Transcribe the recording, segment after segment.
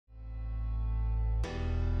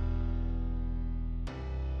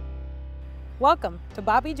Welcome to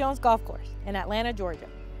Bobby Jones Golf Course in Atlanta, Georgia,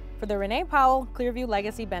 for the Renee Powell Clearview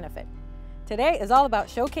Legacy Benefit. Today is all about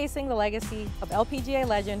showcasing the legacy of LPGA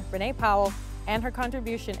legend Renee Powell and her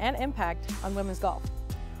contribution and impact on women's golf.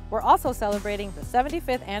 We're also celebrating the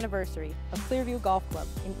 75th anniversary of Clearview Golf Club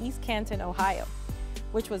in East Canton, Ohio,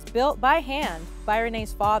 which was built by hand by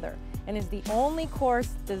Renee's father and is the only course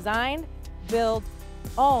designed, built,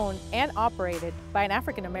 owned, and operated by an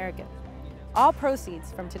African American. All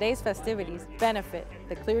proceeds from today's festivities benefit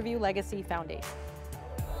the Clearview Legacy Foundation.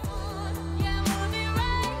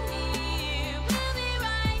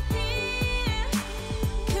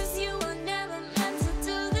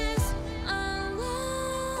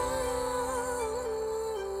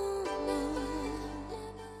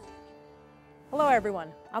 Hello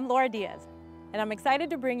everyone, I'm Laura Diaz, and I'm excited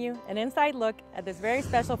to bring you an inside look at this very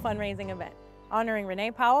special fundraising event, honoring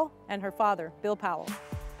Renee Powell and her father, Bill Powell.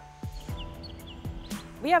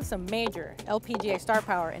 We have some major LPGA star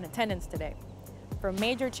power in attendance today, from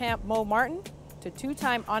major champ Mo Martin to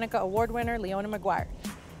two-time Annika Award winner Leona Maguire.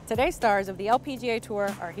 Today's stars of the LPGA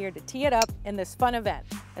Tour are here to tee it up in this fun event,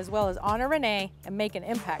 as well as honor Renee and make an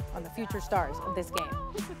impact on the future stars of this game.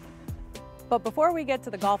 But before we get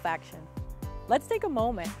to the golf action, let's take a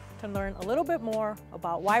moment to learn a little bit more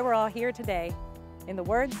about why we're all here today, in the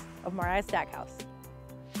words of Mariah Stackhouse.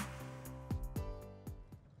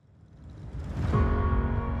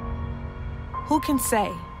 Who can say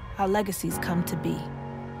how legacies come to be?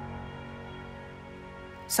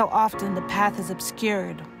 So often the path is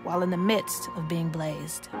obscured while in the midst of being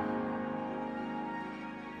blazed.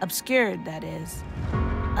 Obscured, that is,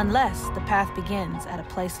 unless the path begins at a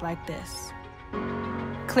place like this.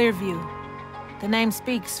 Clearview, the name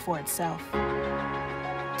speaks for itself.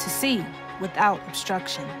 To see without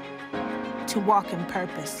obstruction, to walk in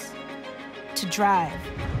purpose, to drive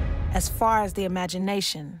as far as the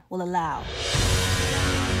imagination will allow.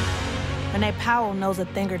 Renee Powell knows a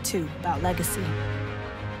thing or two about legacy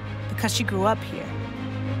because she grew up here.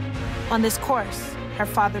 On this course, her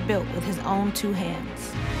father built with his own two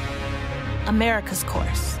hands. America's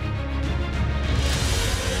course.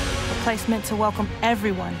 A place meant to welcome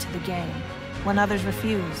everyone to the game when others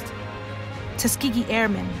refused. Tuskegee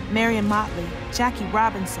Airmen, Marion Motley, Jackie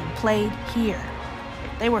Robinson played here.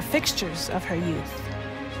 They were fixtures of her youth.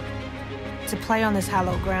 To play on this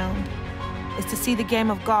hallowed ground is to see the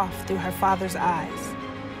game of golf through her father's eyes.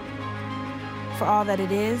 For all that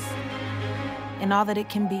it is, and all that it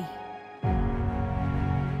can be.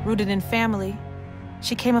 Rooted in family,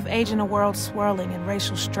 she came of age in a world swirling in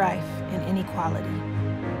racial strife and inequality.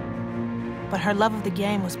 But her love of the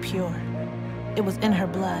game was pure. It was in her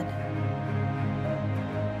blood.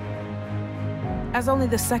 As only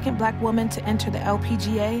the second Black woman to enter the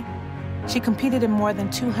LPGA, she competed in more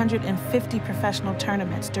than 250 professional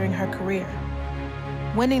tournaments during her career,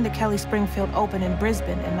 winning the Kelly Springfield Open in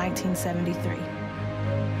Brisbane in 1973.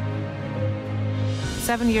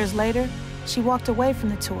 7 years later, she walked away from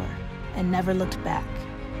the tour and never looked back.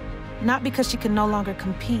 Not because she could no longer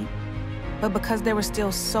compete, but because there was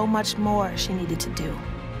still so much more she needed to do.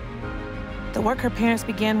 The work her parents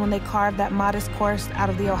began when they carved that modest course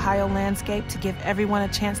out of the Ohio landscape to give everyone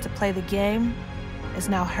a chance to play the game is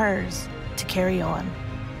now hers to carry on.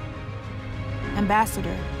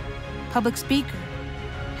 Ambassador, public speaker,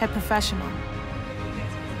 head professional,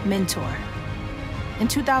 mentor. In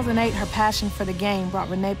 2008, her passion for the game brought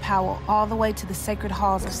Renee Powell all the way to the sacred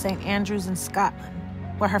halls of St. Andrews in Scotland,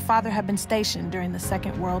 where her father had been stationed during the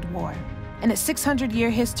Second World War. In its 600-year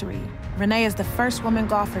history, Renee is the first woman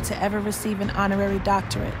golfer to ever receive an honorary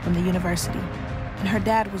doctorate from the university. And her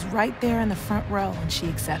dad was right there in the front row when she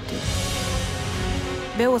accepted.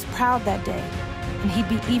 Bill was proud that day, and he'd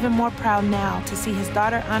be even more proud now to see his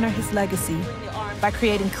daughter honor his legacy by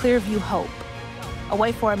creating Clearview Hope, a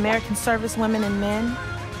way for American servicewomen and men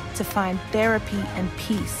to find therapy and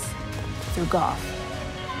peace through golf.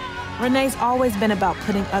 Renee's always been about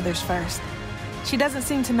putting others first. She doesn't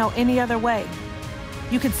seem to know any other way.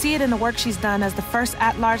 You could see it in the work she's done as the first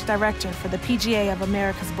at-large director for the PGA of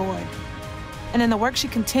America's board, and in the work she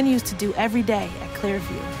continues to do every day at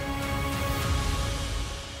Clearview.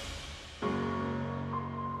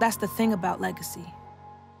 That's the thing about legacy.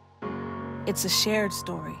 It's a shared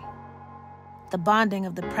story. The bonding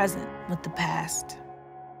of the present with the past.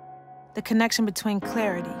 The connection between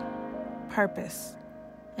clarity, purpose,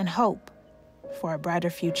 and hope for a brighter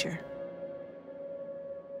future.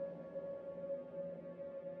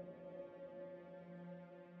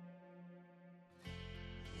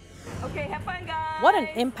 Okay, have fun, guys. What an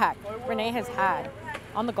impact Renee has had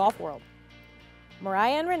on the golf world.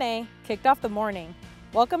 Mariah and Renee kicked off the morning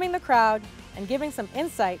welcoming the crowd and giving some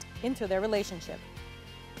insight into their relationship.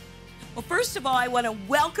 Well, first of all, I want to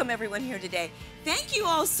welcome everyone here today. Thank you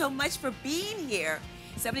all so much for being here.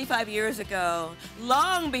 75 years ago,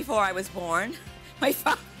 long before I was born, my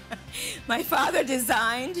father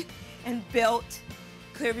designed and built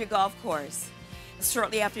Clearview Golf Course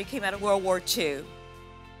shortly after he came out of World War II.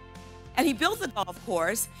 And he built the golf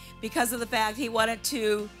course because of the fact he wanted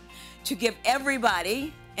to give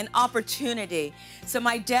everybody an opportunity. So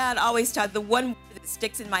my dad always taught, the one word that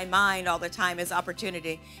sticks in my mind all the time is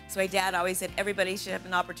opportunity. So my dad always said everybody should have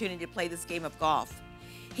an opportunity to play this game of golf.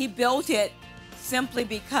 He built it simply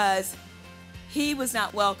because he was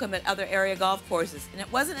not welcome at other area golf courses. And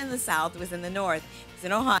it wasn't in the South, it was in the North. It was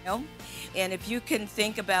in Ohio. And if you can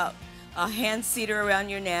think about a hand seater around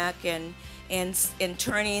your neck and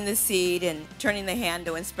turning the seed and turning the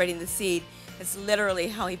handle and spreading the seed, it's literally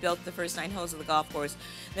how he built the first 9 holes of the golf course,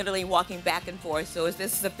 literally walking back and forth. So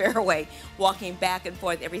this is a fairway, walking back and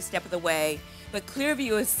forth every step of the way. But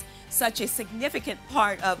Clearview is such a significant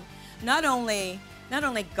part of not only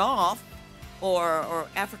golf or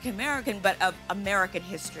African American, but of American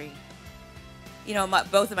history. You know,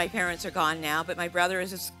 both of my parents are gone now, but my brother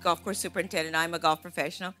is a golf course superintendent. I'm a golf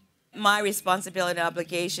professional. My responsibility and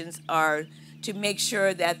obligations are to make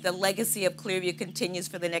sure that the legacy of Clearview continues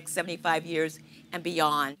for the next 75 years and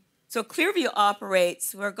beyond. So Clearview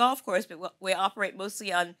operates, we're a golf course, but we operate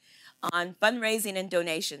mostly on fundraising and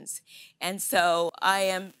donations. And so I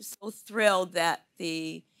am so thrilled that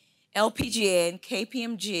the LPGA and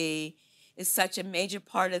KPMG is such a major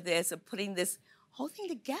part of this, of putting this whole thing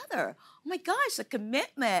together. Oh my gosh, the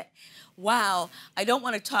commitment. Wow, I don't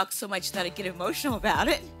want to talk so much that I get emotional about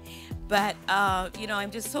it, but you know,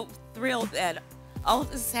 I'm just so thrilled that all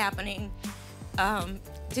of this is happening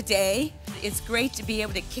today. It's great to be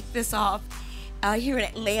able to kick this off here in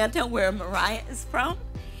Atlanta, where Mariah is from,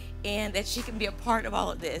 and that she can be a part of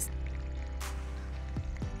all of this.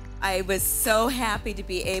 I was so happy to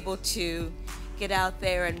be able to get out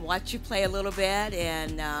there and watch you play a little bit,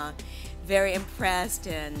 and very impressed,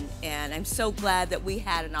 and I'm so glad that we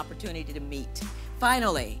had an opportunity to meet,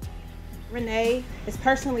 finally. Renee is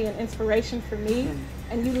personally an inspiration for me,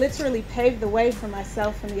 and you literally paved the way for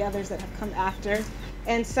myself and the others that have come after.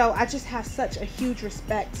 And so I just have such a huge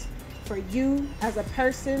respect for you as a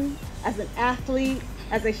person, as an athlete,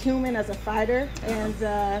 as a human, as a fighter, and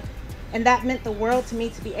that meant the world to me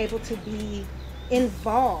to be able to be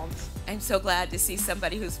involved. I'm so glad to see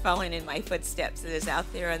somebody who's following in my footsteps that is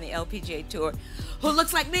out there on the LPGA Tour, who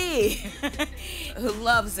looks like me, who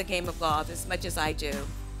loves the game of golf as much as I do.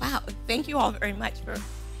 Wow, thank you all very much for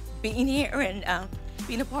being here and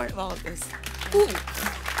being a part of all of this. Ooh.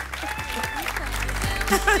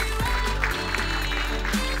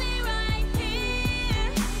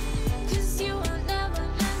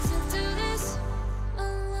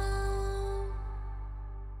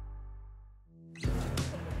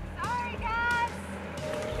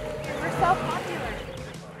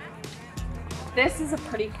 This is a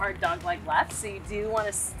pretty hard dog-leg left, so you do want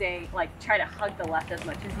to stay, try to hug the left as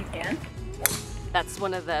much as you can. That's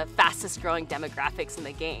one of the fastest growing demographics in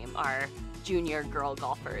the game, are junior girl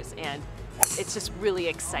golfers, and it's just really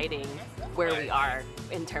exciting where we are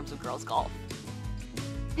in terms of girls golf.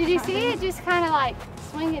 Did you see it? Just kind of like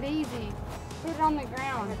swing it easy, put it on the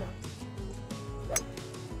ground.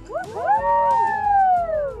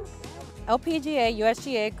 LPGA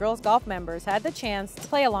USGA girls golf members had the chance to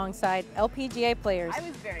play alongside LPGA players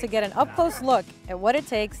to get an up-close look at what it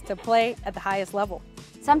takes to play at the highest level.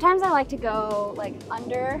 Sometimes I like to go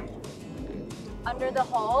under the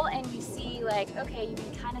hole, and you see okay, you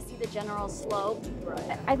can kind of see the general slope.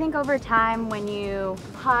 Right. I think over time, when you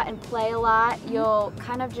putt and play a lot, you'll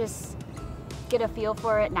kind of just get a feel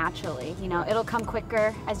for it naturally. You know, it'll come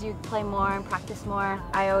quicker as you play more and practice more.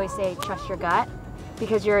 I always say trust your gut,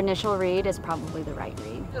 because your initial read is probably the right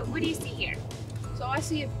read. So what do you see here? So I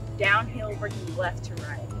see a downhill working left to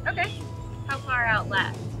right. Okay. How far out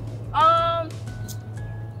left?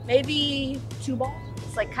 Maybe 2 balls.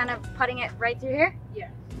 It's like kind of putting it right through here? Yeah.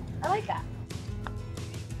 I like that.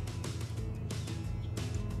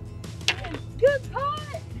 Good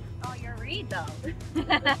putt! Oh, your read though.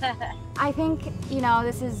 I think, you know,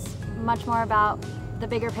 this is much more about the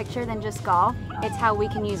bigger picture than just golf. It's how we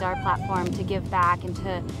can use our platform to give back and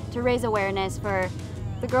to raise awareness for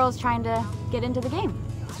the girls trying to get into the game.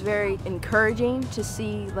 It's very encouraging to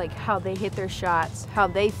see how they hit their shots, how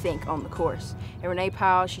they think on the course. And Renee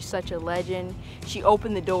Powell, she's such a legend. She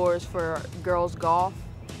opened the doors for girls golf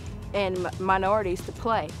and minorities to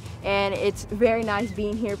play. And it's very nice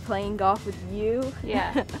being here playing golf with you.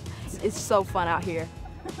 Yeah. It's so fun out here.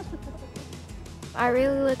 I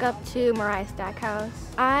really look up to Mariah Stackhouse.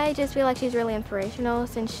 I just feel like she's really inspirational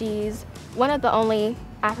since she's one of the only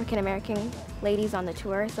African-American ladies on the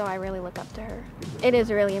tour, so I really look up to her. It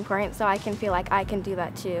is really important, so I can feel like I can do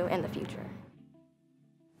that too in the future.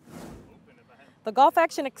 The golf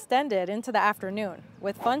action extended into the afternoon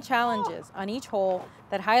with fun challenges on each hole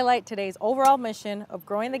that highlight today's overall mission of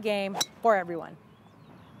growing the game for everyone.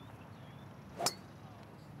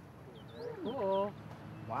 Cool.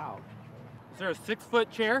 Wow. Is there a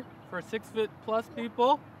 6-foot chair for 6-foot plus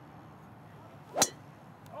people?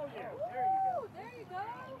 Oh yeah, there you go. There you go.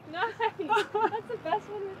 Nice. That's the best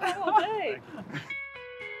one we've had all day.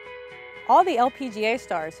 All the LPGA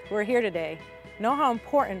stars who are here today know how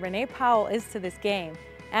important Renee Powell is to this game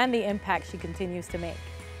and the impact she continues to make.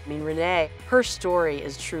 I mean, Renee, her story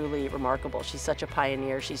is truly remarkable. She's such a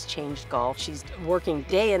pioneer. She's changed golf. She's working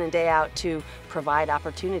day in and day out to provide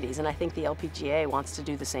opportunities, and I think the LPGA wants to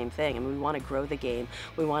do the same thing. I mean, we want to grow the game.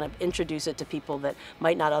 We want to introduce it to people that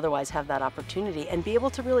might not otherwise have that opportunity and be able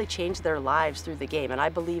to really change their lives through the game. And I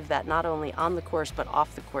believe that not only on the course, but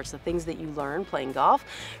off the course, the things that you learn playing golf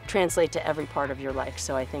translate to every part of your life.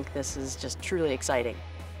 So I think this is just truly exciting.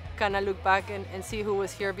 Kind of look back and see who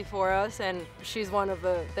was here before us, and she's one of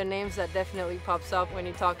the names that definitely pops up when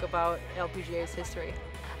you talk about LPGA's history.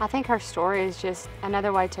 I think her story is just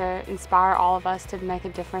another way to inspire all of us to make a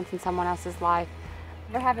difference in someone else's life.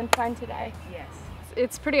 We're having fun today. Yes.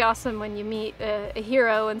 It's pretty awesome when you meet a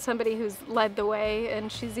hero and somebody who's led the way,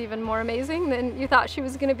 and she's even more amazing than you thought she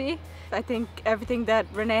was going to be. I think everything that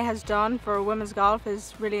Renee has done for women's golf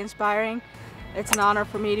is really inspiring. It's an honor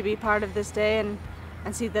for me to be part of this day and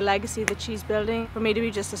see the legacy that she's building. For me to be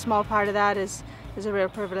just a small part of that is a real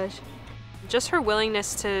privilege. Just her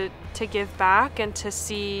willingness to give back and to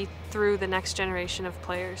see through the next generation of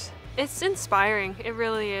players. It's inspiring, it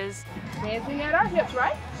really is. Dancing at our hips,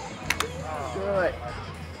 right? Good.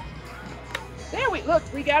 There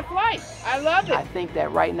we got flight. I love it. I think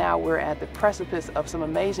that right now we're at the precipice of some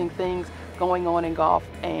amazing things going on in golf,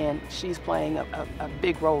 and she's playing a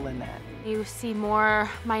big role in that. You see more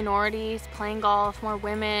minorities playing golf, more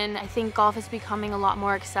women. I think golf is becoming a lot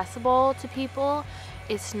more accessible to people.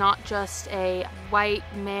 It's not just a white,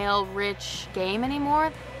 male, rich game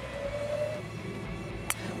anymore.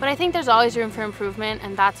 But I think there's always room for improvement,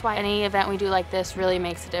 and that's why any event we do like this really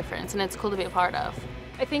makes a difference, and it's cool to be a part of.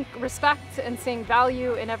 I think respect and seeing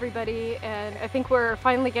value in everybody, and I think we're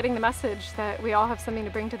finally getting the message that we all have something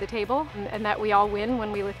to bring to the table, and that we all win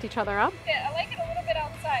when we lift each other up. Yeah, I like it a little bit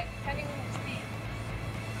outside, depending on the speed.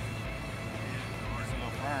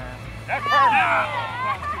 Thank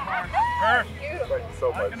you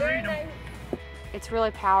so much. It's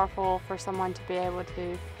really powerful for someone to be able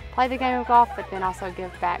to play the game of golf, but then also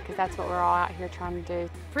give back, because that's what we're all out here trying to do.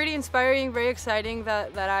 Pretty inspiring, very exciting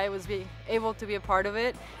that I was able to be a part of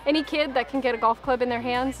it. Any kid that can get a golf club in their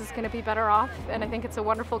hands is going to be better off, and I think it's a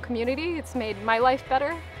wonderful community. It's made my life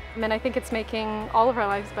better, and I think it's making all of our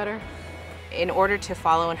lives better. In order to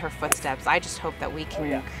follow in her footsteps, I just hope that we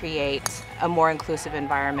can create a more inclusive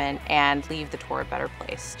environment and leave the tour a better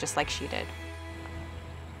place, just like she did.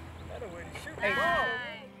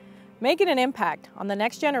 Making an impact on the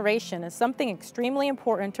next generation is something extremely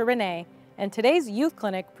important to Renee, and today's youth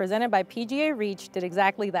clinic presented by PGA Reach did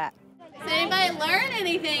exactly that. Did anybody learn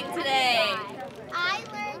anything today? I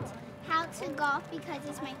learned how to golf because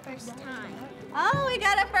it's my first time. Oh, we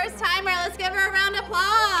got a first timer. Let's give her a round of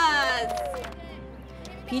applause.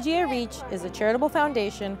 PGA Reach is a charitable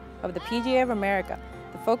foundation of the PGA of America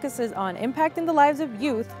that focuses on impacting the lives of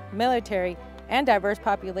youth, military, and diverse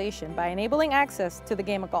population by enabling access to the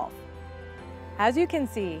game of golf. As you can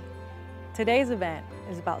see, today's event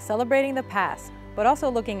is about celebrating the past, but also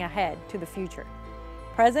looking ahead to the future.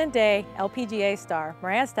 Present-day LPGA star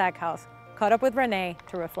Mariah Stackhouse caught up with Renee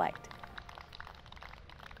to reflect.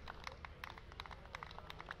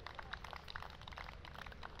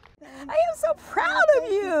 I am so proud of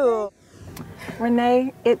you!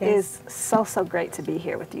 Renee, it is so great to be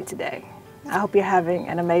here with you today. I hope you're having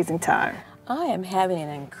an amazing time. I am having an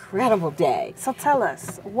incredible day. So tell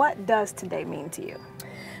us, what does today mean to you?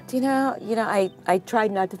 Do you know, I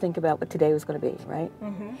tried not to think about what today was going to be, right?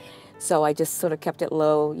 Mm-hmm. So I just sort of kept it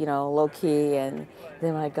low, low key, and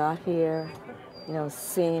then when I got here,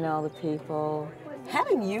 seeing all the people,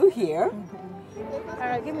 having you here. Mm-hmm. All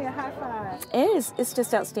right, give me a high five. It's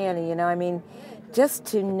just outstanding, I mean, just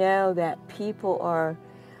to know that people are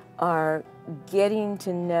getting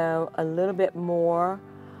to know a little bit more,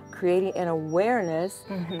 creating an awareness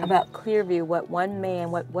about Clearview, what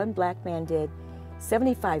one black man did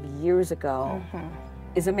 75 years ago.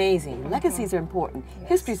 is amazing. Legacies are important.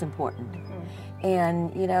 History is important.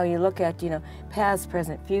 And, you know, you look at, you know, past,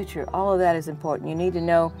 present, future, all of that is important. You need to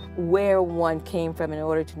know where one came from in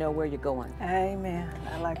order to know where you're going. Amen.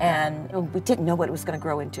 I like that. And we didn't know what it was going to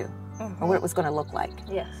grow into or what it was going to look like.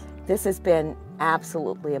 Yes. This has been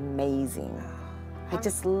absolutely amazing. I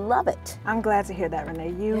just love it. I'm glad to hear that,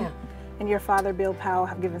 Renee. You and your father, Bill Powell,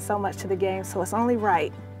 have given so much to the game, so it's only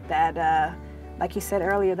right that, like you said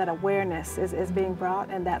earlier, that awareness is being brought,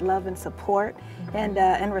 and that love and support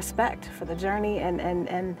and respect for the journey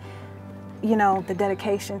and you know, the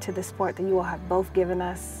dedication to the sport that you all have both given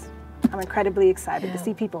us. I'm incredibly excited to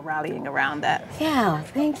see people rallying around that. Yeah,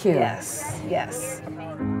 thank you. Yes, yes.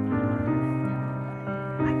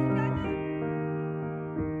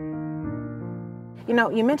 You know,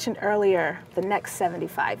 you mentioned earlier the next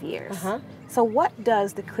 75 years. So what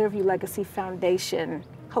does the Clearview Legacy Foundation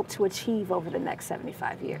hope to achieve over the next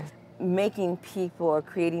 75 years? Making people or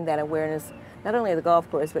creating that awareness, not only of the golf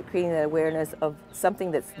course, but creating that awareness of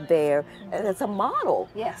something that's there, and it's a model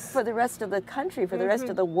for the rest of the country, for the rest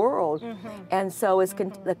of the world. And so it's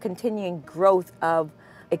the continuing growth of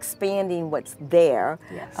expanding what's there,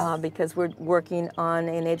 because we're working on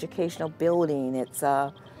an educational building. It's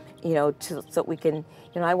you know, so we can,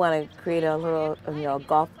 you know, I want to create a little, you know,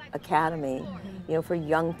 golf academy, you know, for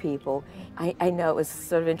young people. I know it was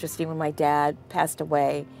sort of interesting when my dad passed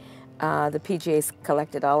away. The PGA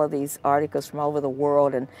collected all of these articles from all over the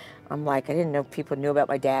world, and I'm like, I didn't know people knew about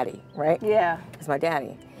my daddy, right? Yeah. It's my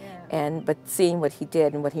daddy. But seeing what he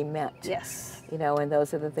did and what he meant. Yes. You know, and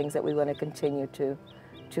those are the things that we want to continue to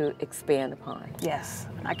expand upon. Yes.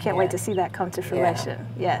 I can't wait to see that come to fruition.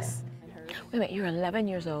 Yes. Wait a minute, you're 11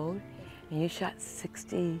 years old and you shot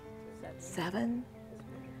 67?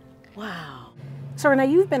 Wow. So Renee,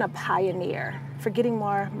 you've been a pioneer for getting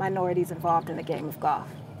more minorities involved in the game of golf.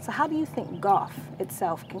 So how do you think golf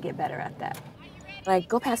itself can get better at that? I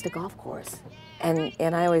go past a golf course and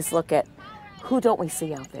I always look at who don't we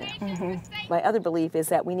see out there? My other belief is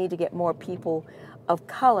that we need to get more people of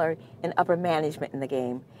color in upper management in the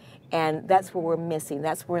game. And that's where we're missing,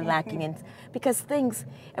 that's where we're lacking in, because things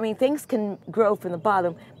can grow from the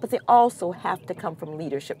bottom, but they also have to come from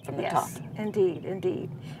leadership from the top. Indeed, indeed.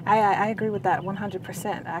 I agree with that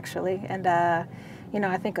 100% actually. And you know,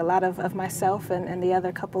 I think a lot of myself and the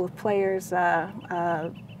other couple of players,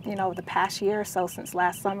 you know, the past year or so since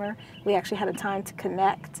last summer, we actually had a time to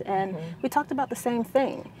connect and we talked about the same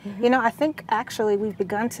thing. You know, I think actually we've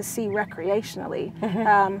begun to see recreationally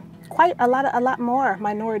quite a lot more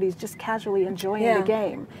minorities just casually enjoying the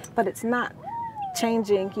game, but it's not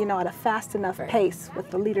changing, you know, at a fast enough pace with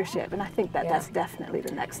the leadership, and I think that that's definitely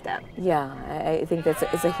the next step. Yeah, I think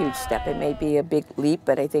it's a huge step. It may be a big leap,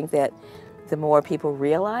 but I think that the more people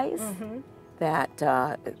realize that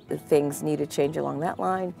things need to change along that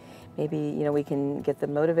line, maybe, you know, we can get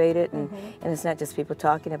them motivated, and it's not just people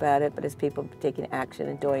talking about it, but it's people taking action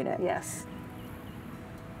and doing it. Yes.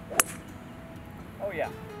 Oh yeah.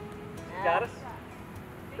 Got us?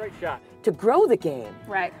 Great shot. To grow the game,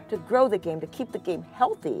 to grow the game, to keep the game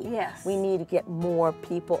healthy, we need to get more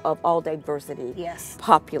people of all diversity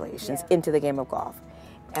populations into the game of golf.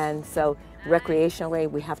 And so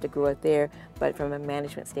recreationally, we have to grow it there, but from a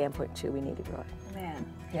management standpoint too, we need to grow it. Man.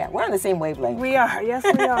 Yeah, we're on the same wavelength. We are, yes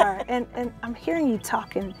we are. And I'm hearing you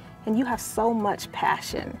talking, and you have so much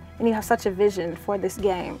passion, and you have such a vision for this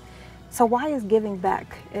game. So why is giving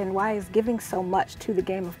back and why is giving so much to the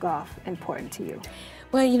game of golf important to you?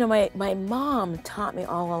 Well, you know, my mom taught me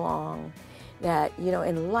all along that, you know,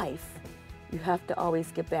 in life, you have to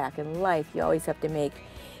always give back. In life, you always have to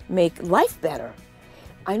make life better.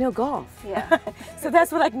 I know golf. Yeah. So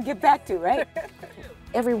that's what I can give back to, right?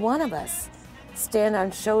 Every one of us stand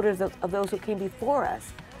on shoulders of those who came before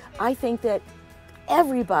us. I think that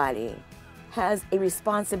everybody has a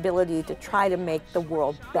responsibility to try to make the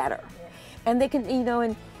world better. And they can, you know,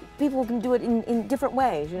 and people can do it in different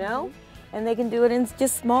ways, you know? And they can do it in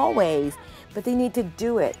just small ways, but they need to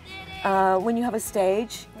do it. When you have a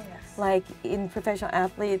stage, like in professional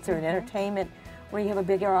athletes or in entertainment, where you have a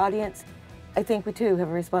bigger audience, I think we too have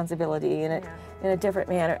a responsibility in it in a different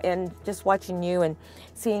manner. And just watching you and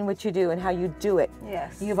seeing what you do and how you do it,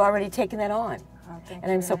 you've already taken that on. Oh,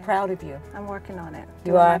 and I'm so proud of you. I'm working on it.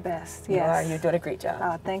 You doing are? my best. You Yes. are. You're doing a great job.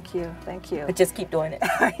 Oh, thank you. Thank you. But just keep doing it.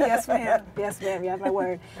 Yes, ma'am. Yes, ma'am. You have my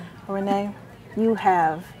word. Renee, you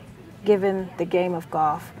have given the game of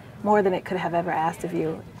golf more than it could have ever asked of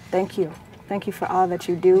you. Thank you. Thank you for all that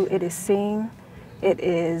you do. It is seen, it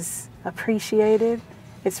is appreciated,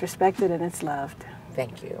 it's respected, and it's loved.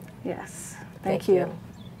 Thank you. Yes. Thank you.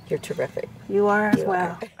 You're terrific. You are as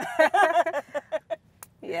well.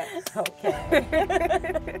 Yes,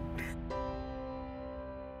 okay.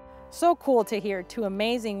 So cool to hear two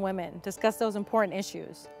amazing women discuss those important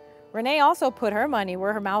issues. Renee also put her money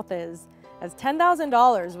where her mouth is, as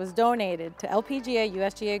 $10,000 was donated to LPGA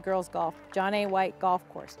USGA Girls Golf John A. White Golf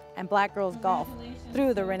Course and Black Girls Golf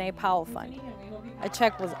through the Renee Powell Fund. A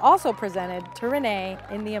check was also presented to Renee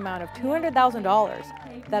in the amount of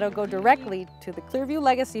 $200,000 that'll go directly to the Clearview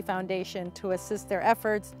Legacy Foundation to assist their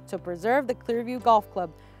efforts to preserve the Clearview Golf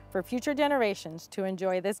Club for future generations to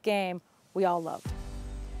enjoy this game we all love.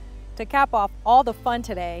 To cap off all the fun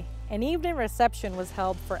today, an evening reception was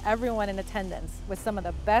held for everyone in attendance with some of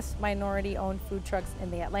the best minority-owned food trucks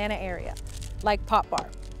in the Atlanta area, like Pop Bar.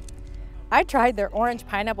 I tried their orange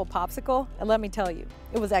pineapple popsicle, and let me tell you,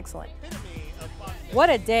 it was excellent. What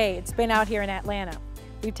a day it's been out here in Atlanta.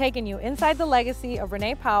 We've taken you inside the legacy of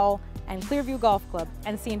Renee Powell and Clearview Golf Club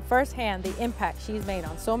and seen firsthand the impact she's made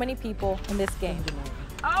on so many people in this game.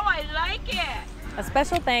 Oh, I like it! A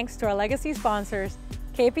special thanks to our legacy sponsors,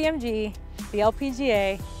 KPMG, the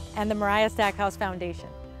LPGA, and the Mariah Stackhouse Foundation.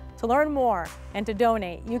 To learn more and to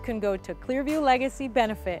donate, you can go to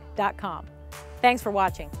clearviewlegacybenefit.com. Thanks for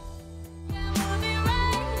watching.